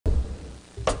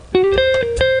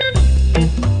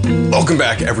Welcome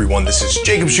back, everyone. This is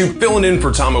Jacob Shoup filling in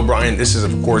for Tom O'Brien. This is,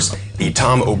 of course, the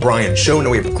Tom O'Brien Show. Now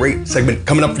we have a great segment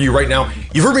coming up for you right now.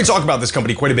 You've heard me talk about this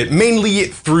company quite a bit, mainly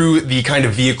through the kind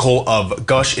of vehicle of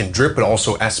Gush and Drip, but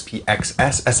also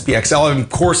SPXS, SPXL, and of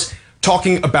course,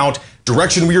 talking about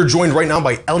direction. We are joined right now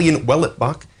by Eliott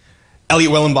Wellenbach. Eliott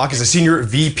Wellenbach is a senior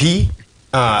VP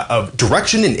of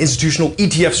direction and institutional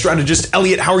ETF strategist.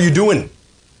 Eliott, how are you doing?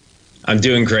 I'm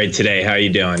doing great today. How are you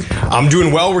doing? I'm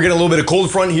doing well. We're getting a little bit of cold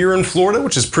front here in Florida,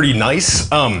 which is pretty nice.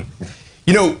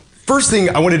 First thing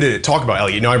I wanted to talk about,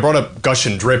 Eliott, I brought up Gush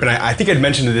and Drip, and I think I'd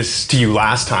mentioned this to you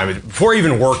last time. Before I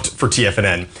even worked for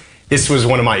TFNN, this was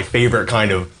one of my favorite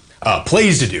kind of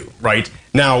plays to do, right?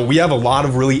 Now, we have a lot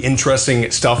of really interesting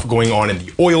stuff going on in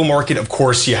the oil market. Of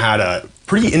course, you had a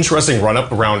pretty interesting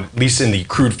run-up around, at least in the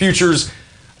crude futures,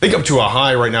 I think up to a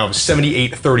high right now of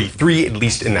 78.33, at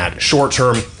least in that short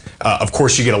term. Of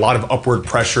course, you get a lot of upward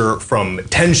pressure from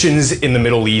tensions in the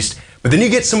Middle East, but then you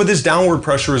get some of this downward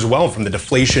pressure as well from the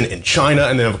deflation in China.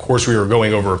 And then, of course, we were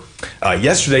going over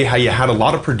yesterday how you had a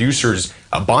lot of producers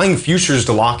buying futures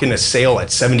to lock in a sale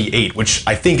at 78, which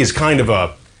I think is kind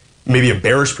of maybe a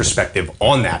bearish perspective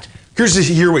on that. Curious to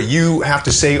hear what you have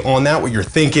to say on that, what you're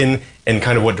thinking, and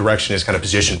kind of what direction is kind of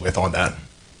positioned with on that.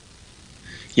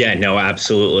 Yeah, no,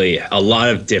 absolutely. A lot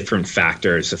of different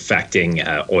factors affecting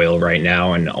oil right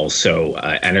now, and also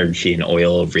energy and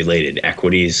oil related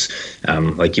equities.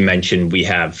 Like you mentioned, we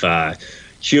have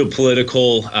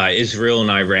geopolitical Israel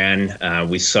and Iran.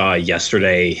 We saw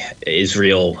yesterday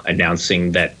Israel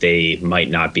announcing that they might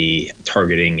not be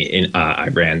targeting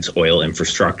Iran's oil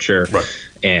infrastructure. Right.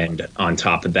 And on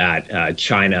top of that,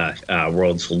 China,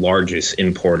 world's largest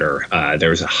importer, there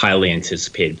was a highly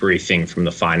anticipated briefing from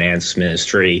the finance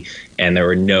ministry, and there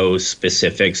were no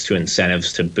specifics to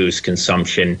incentives to boost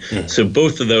consumption. Mm. So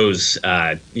both of those,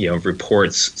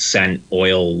 reports sent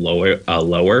oil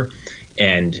lower.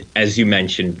 And as you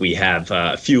mentioned, we have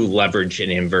a few leverage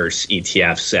and inverse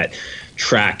ETFs that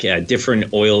track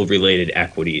different oil-related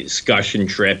equities. Gush and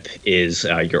Drip is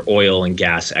your oil and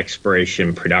gas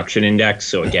exploration production index.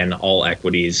 So again, all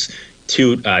equities,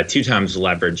 two times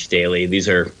leverage daily. These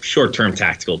are short-term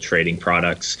tactical trading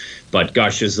products, but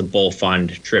Gush is the bull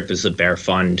fund, Drip is the bear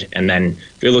fund. And then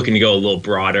if you're looking to go a little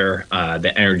broader,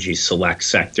 the energy select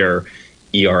sector,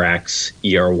 ERX,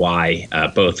 ERY,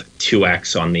 both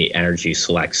 2X on the energy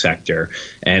select sector.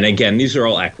 And again, these are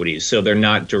all equities, so they're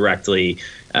not directly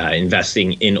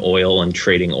investing in oil and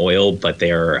trading oil, but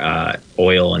they're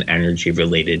oil and energy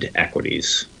related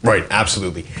equities. Right,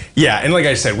 absolutely. Yeah, and like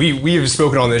I said, we have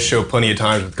spoken on this show plenty of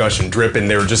times with Gush and Drip, and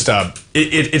they're just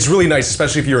it's really nice,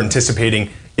 especially if you're anticipating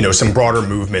some broader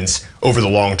movements over the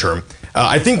long term.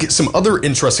 I think some other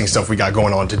interesting stuff we got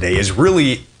going on today is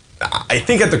really, I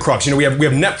think, at the crux. We have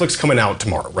Netflix coming out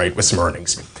tomorrow, right, with some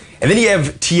earnings. And then you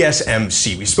have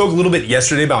TSMC. We spoke a little bit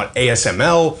yesterday about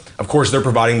ASML. Of course, they're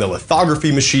providing the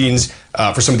lithography machines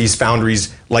for some of these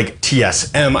foundries like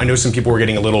TSM. I know some people were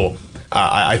getting a little,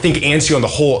 I think, antsy on the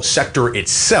whole sector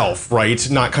itself, right?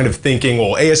 Not kind of thinking,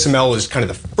 well, ASML is kind of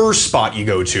the first spot you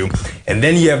go to. And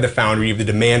then you have the foundry, you have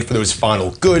the demand for those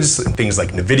final goods, and things like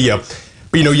NVIDIA.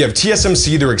 But you have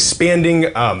TSMC, they're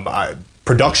expanding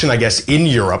production, I guess, in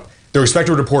Europe. They're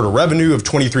expected to report a revenue of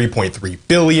 $23.3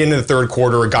 billion in the third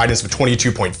quarter, a guidance of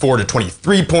 $22.4 to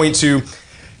 $23.2,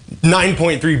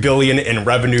 $9.3 billion in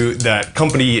revenue. That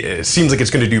company seems like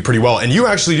it's going to do pretty well. And you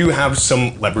actually do have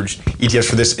some leveraged ETFs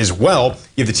for this as well.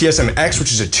 You have the TSMX,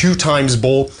 which is a 2 times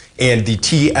bull, and the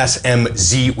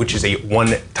TSMZ, which is a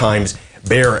 1 times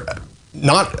bear.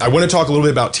 I want to talk a little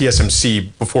bit about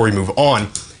TSMC before we move on,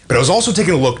 but I was also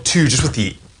taking a look too, just with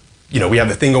the we have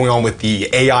the thing going on with the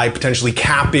AI potentially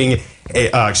capping,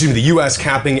 the US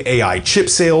capping AI chip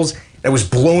sales. I was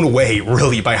blown away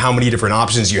really by how many different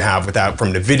options you have with that,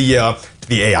 from NVIDIA to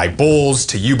the AI bulls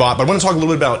to UBOT. But I want to talk a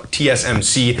little bit about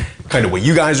TSMC, kind of what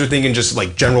you guys are thinking, just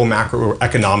like general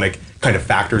macroeconomic kind of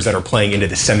factors that are playing into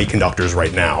the semiconductors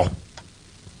right now.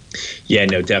 Yeah,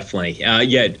 no, definitely.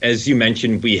 As you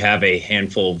mentioned, we have a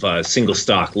handful of single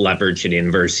stock leverage and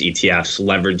inverse ETFs,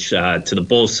 leverage to the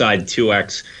bull side,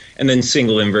 2X, and then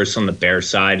single inverse on the bear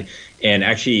side. And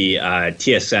actually,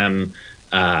 TSM,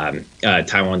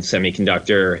 Taiwan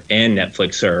Semiconductor, and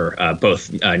Netflix are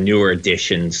both newer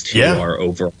additions to our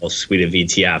overall suite of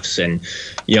ETFs. And,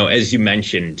 as you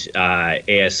mentioned,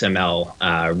 ASML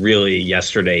really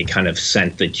yesterday kind of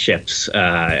sent the chips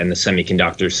and the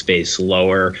semiconductor space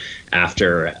lower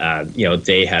after,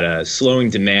 they had a slowing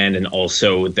demand, and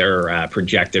also their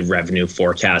projected revenue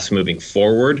forecast moving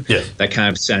forward. Yeah. That kind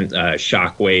of sent a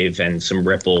shockwave and some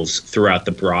ripples throughout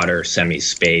the broader semi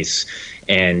space.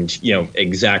 And,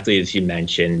 exactly as you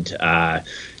mentioned,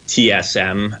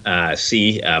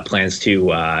 TSMC plans to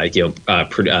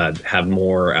have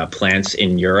more plants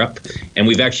in Europe, and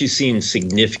we've actually seen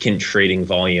significant trading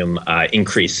volume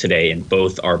increase today in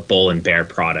both our bull and bear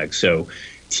products. So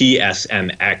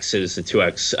TSMX is the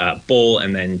 2X bull,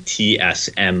 and then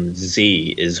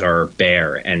TSMZ is our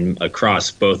bear. And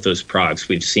across both those products,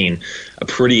 we've seen a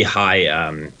pretty high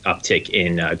uptick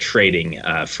in trading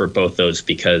for both those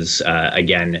because,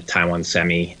 again, Taiwan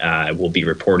Semi will be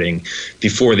reporting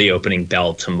before the opening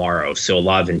bell tomorrow. So a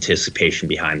lot of anticipation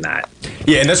behind that.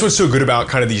 Yeah, and that's what's so good about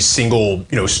kind of these single,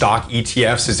 stock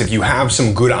ETFs is if you have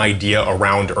some good idea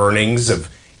around earnings of,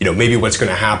 maybe what's going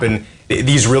to happen,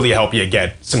 these really help you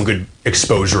get some good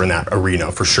exposure in that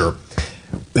arena for sure.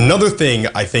 Another thing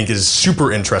I think is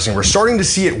super interesting, we're starting to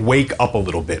see it wake up a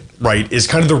little bit, right, is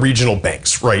kind of the regional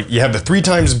banks, right? You have the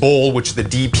 3x bull, which is the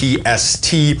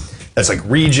DPST, that's like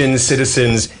regions,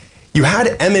 citizens. You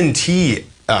had M&T,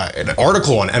 an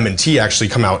article on M&T actually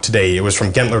come out today. It was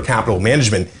from Gentler Capital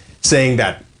Management saying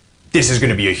that this is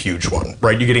going to be a huge one,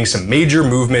 right? You're getting some major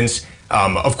movements.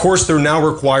 Of course, they're now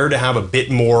required to have a bit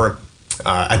more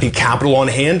I think capital on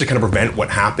hand to kind of prevent what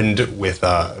happened with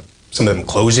some of them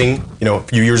closing, a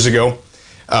few years ago.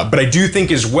 But I do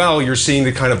think as well, you're seeing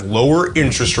the kind of lower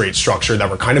interest rate structure that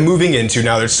we're kind of moving into.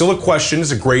 Now, there's still a question,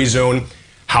 it's a gray zone,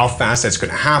 how fast that's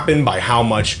going to happen, by how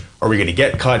much are we going to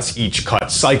get cuts each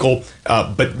cut cycle.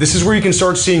 But this is where you can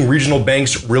start seeing regional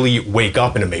banks really wake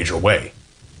up in a major way.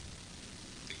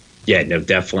 Yeah, no,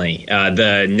 definitely.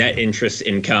 The net interest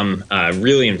income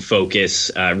really in focus.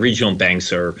 Regional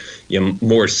banks are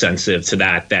more sensitive to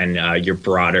that than your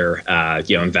broader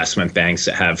investment banks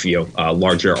that have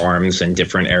larger arms and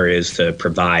different areas to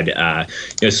provide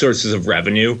sources of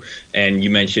revenue. And you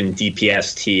mentioned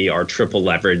DPST, our triple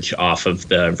leverage off of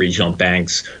the regional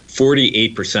banks.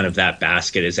 48% of that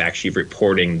basket is actually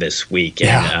reporting this week,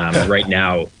 and right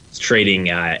now it's trading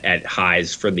at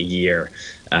highs for the year.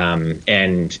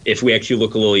 And if we actually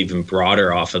look a little even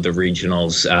broader off of the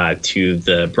regionals to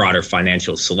the broader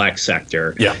financial select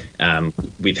sector,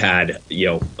 we've had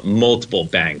multiple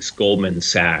banks, Goldman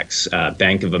Sachs,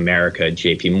 Bank of America,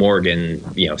 JP Morgan,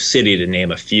 Citi, to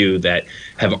name a few, that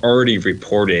have already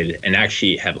reported and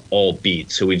actually have all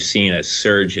beat. So we've seen a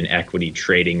surge in equity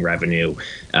trading revenue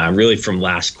really from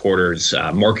last quarter's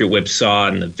market whipsaw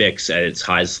and the VIX at its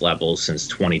highest level since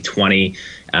 2020.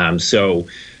 So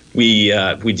we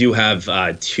do have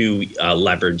two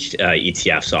leveraged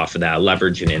ETFs off of that,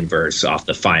 leverage and inverse off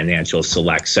the financial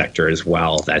select sector as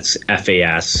well. That's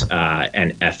FAS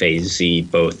and FAZ,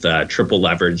 both triple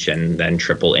leverage and then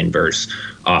triple inverse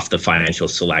off the financial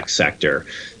select sector.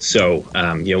 So,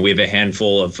 we have a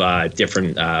handful of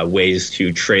different ways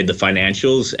to trade the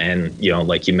financials and,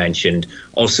 like you mentioned,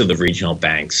 also the regional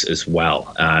banks as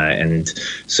well. And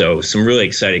so some really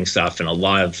exciting stuff and a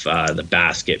lot of the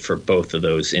basket for both of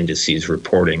those indices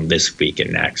reporting this week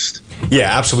and next.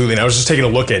 Yeah, absolutely. And I was just taking a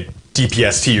look at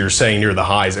DPST, you're saying near the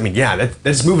highs. I mean, yeah,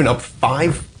 that's moving up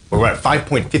we're at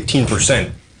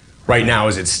 5.15% right now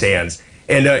as it stands.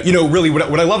 And, really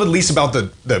what I love at least about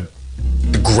the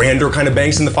grander kind of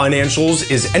banks in the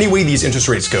financials is any way these interest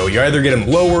rates go, you either get them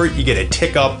lower, you get a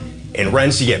tick up in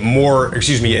rents, you get more,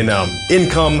 in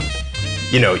income,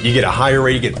 you get a higher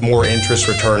rate, you get more interest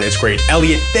return. It's great.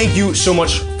 Eliott, thank you so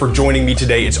much for joining me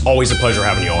today. It's always a pleasure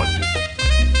having you on.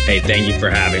 Hey, thank you for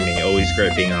having me. Always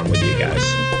great being on with you guys.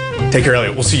 Take care,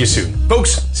 Eliott. We'll see you soon.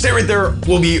 Folks, stay right there.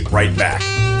 We'll be right back.